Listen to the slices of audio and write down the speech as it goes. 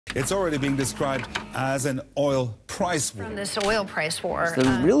It's already being described as an oil price war. From this oil price war.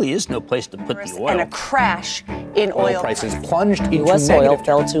 There really is no place to put the oil. And a crash in oil prices plunged into U.S. negative oil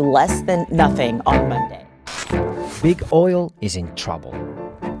fell to less than nothing on Monday. Big oil is in trouble.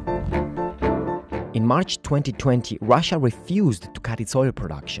 In March 2020, Russia refused to cut its oil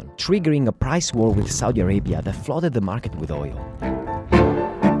production, triggering a price war with Saudi Arabia that flooded the market with oil.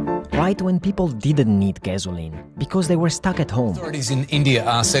 Right when people didn't need gasoline, because they were stuck at home. Authorities in India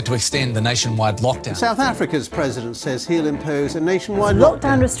are set to extend the nationwide lockdown. South Africa's president says he'll impose a nationwide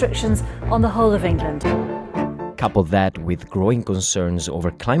lockdown restrictions on the whole of England. Couple that with growing concerns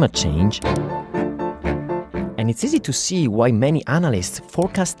over climate change, and it's easy to see why many analysts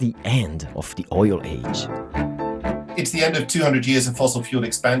forecast the end of the oil age. It's the end of 200 years of fossil fuel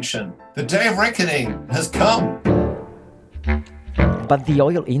expansion. The day of reckoning has come. But the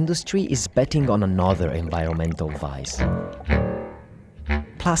oil industry is betting on another environmental vice: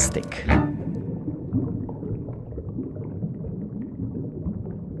 plastic.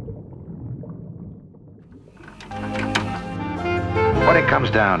 What it comes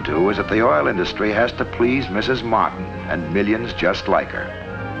down to is that the oil industry has to please Mrs. Martin and millions just like her.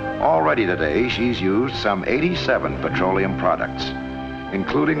 Already today, she's used some 87 petroleum products,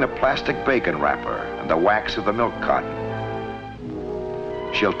 including the plastic bacon wrapper and the wax of the milk carton.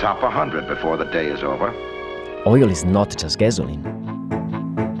 She'll top 100 before the day is over. Oil is not just gasoline.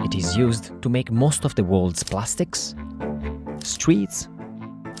 It is used to make most of the world's plastics, streets,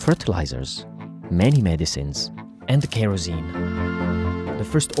 fertilizers, many medicines, and kerosene. The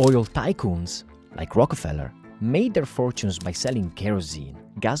first oil tycoons, like Rockefeller, made their fortunes by selling kerosene.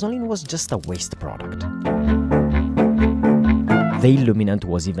 Gasoline was just a waste product. The illuminant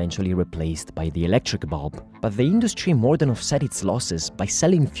was eventually replaced by the electric bulb, but the industry more than offset its losses by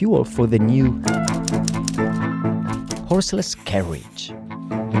selling fuel for the new horseless carriage.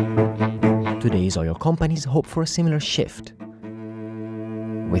 Today's oil companies hope for a similar shift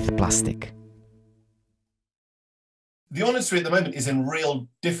with plastic. The oil industry at the moment is in real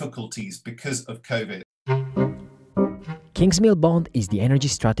difficulties because of COVID. Kingsmill Bond is the energy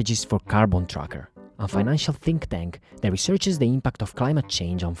strategist for Carbon Tracker, a financial think tank that researches the impact of climate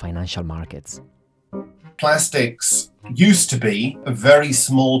change on financial markets. Plastics used to be a very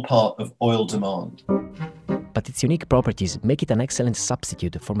small part of oil demand. But its unique properties make it an excellent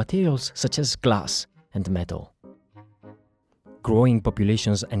substitute for materials such as glass and metal. Growing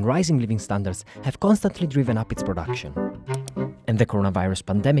populations and rising living standards have constantly driven up its production. And the coronavirus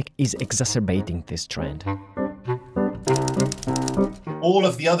pandemic is exacerbating this trend. All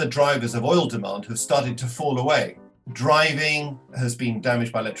of the other drivers of oil demand have started to fall away. Driving has been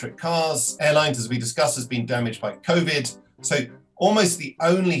damaged by electric cars. Airlines, as we discussed, has been damaged by COVID. So almost the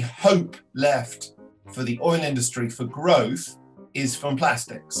only hope left for the oil industry for growth is from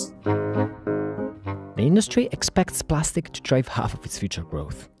plastics. The industry expects plastic to drive half of its future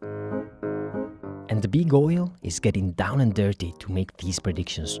growth. And the big oil is getting down and dirty to make these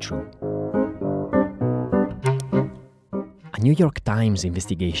predictions true. A New York Times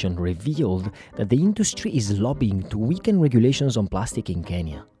investigation revealed that the industry is lobbying to weaken regulations on plastic in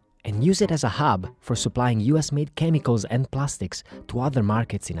Kenya and use it as a hub for supplying US-made chemicals and plastics to other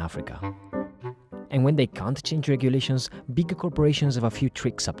markets in Africa. And when they can't change regulations, big corporations have a few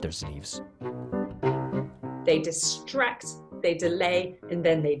tricks up their sleeves. They distract, they delay, and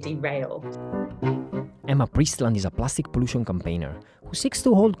then they derail. Emma Priestland is a plastic pollution campaigner who seeks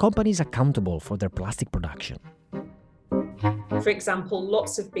to hold companies accountable for their plastic production. For example,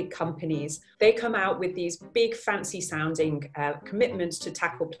 lots of big companies, they come out with these big fancy sounding commitments to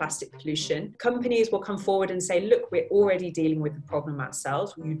tackle plastic pollution. Companies will come forward and say, look, we're already dealing with the problem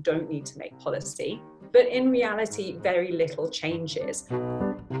ourselves. You don't need to make policy. But in reality, very little changes.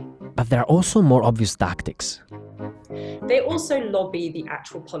 But there are also more obvious tactics. They also lobby the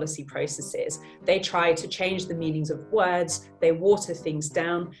actual policy processes. They try to change the meanings of words, they water things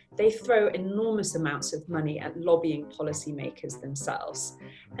down, they throw enormous amounts of money at lobbying policymakers themselves.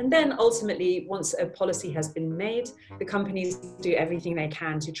 And then ultimately, once a policy has been made, the companies do everything they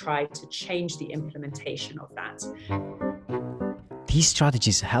can to try to change the implementation of that. These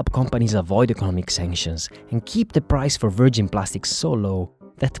strategies help companies avoid economic sanctions and keep the price for virgin plastics so low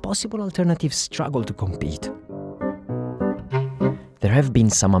that possible alternatives struggle to compete. There have been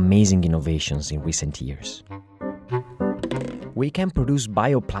some amazing innovations in recent years. We can produce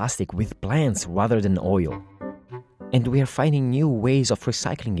bioplastic with plants rather than oil. And we are finding new ways of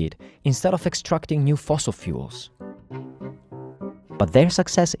recycling it instead of extracting new fossil fuels. But their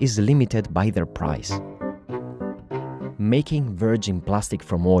success is limited by their price. Making virgin plastic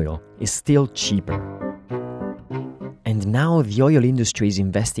from oil is still cheaper. And And now the oil industry is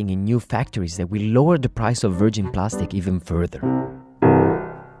investing in new factories that will lower the price of virgin plastic even further.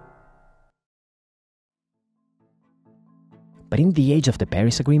 But in the age of the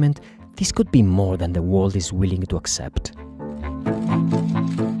Paris Agreement, this could be more than the world is willing to accept.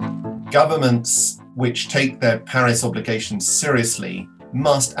 Governments which take their Paris obligations seriously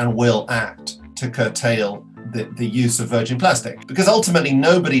must and will act to curtail the use of virgin plastic, because ultimately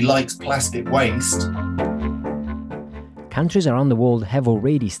nobody likes plastic waste. Countries around the world have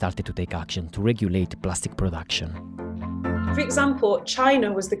already started to take action to regulate plastic production. For example,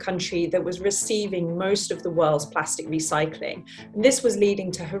 China was the country that was receiving most of the world's plastic recycling, and this was leading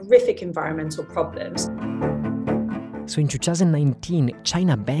to horrific environmental problems. So in 2019,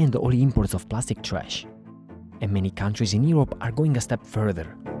 China banned all imports of plastic trash. And many countries in Europe are going a step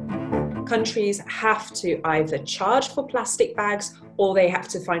further. Countries have to either charge for plastic bags or they have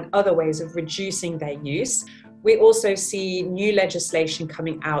to find other ways of reducing their use. We also see new legislation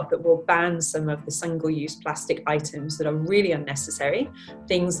coming out that will ban some of the single-use plastic items that are really unnecessary,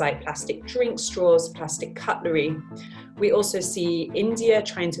 things like plastic drink straws, plastic cutlery. We also see India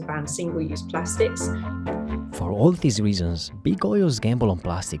trying to ban single-use plastics. For all these reasons, big oil's gamble on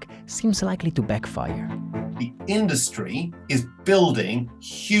plastic seems likely to backfire. The industry is building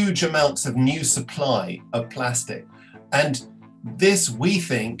huge amounts of new supply of plastic, and this, we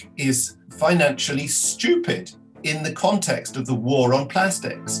think, is financially stupid in the context of the war on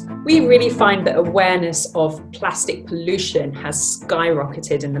plastics. We really find that awareness of plastic pollution has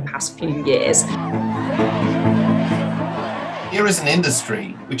skyrocketed in the past few years. Here is an industry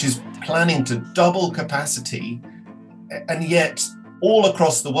which is planning to double capacity, and yet all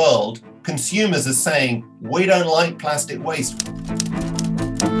across the world, consumers are saying, we don't like plastic waste.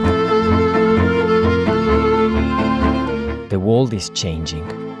 The world is changing,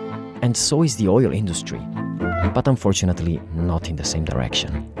 and so is the oil industry, but unfortunately not in the same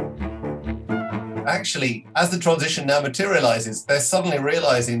direction. Actually, as the transition now materializes, they're suddenly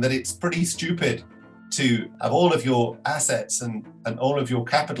realizing that it's pretty stupid to have all of your assets and all of your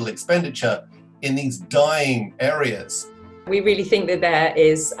capital expenditure in these dying areas. We really think that there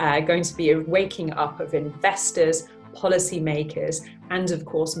is going to be a waking up of investors, policymakers, and of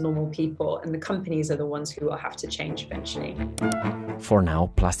course normal people, and the companies are the ones who will have to change eventually. For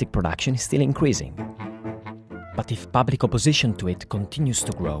now, plastic production is still increasing. But if public opposition to it continues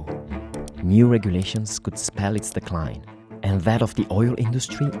to grow, new regulations could spell its decline, and that of the oil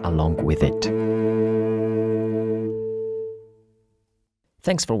industry along with it.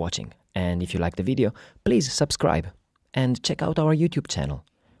 Thanks for watching, and if you liked the video, please subscribe and check out our YouTube channel.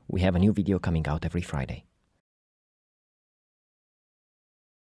 We have a new video coming out every Friday.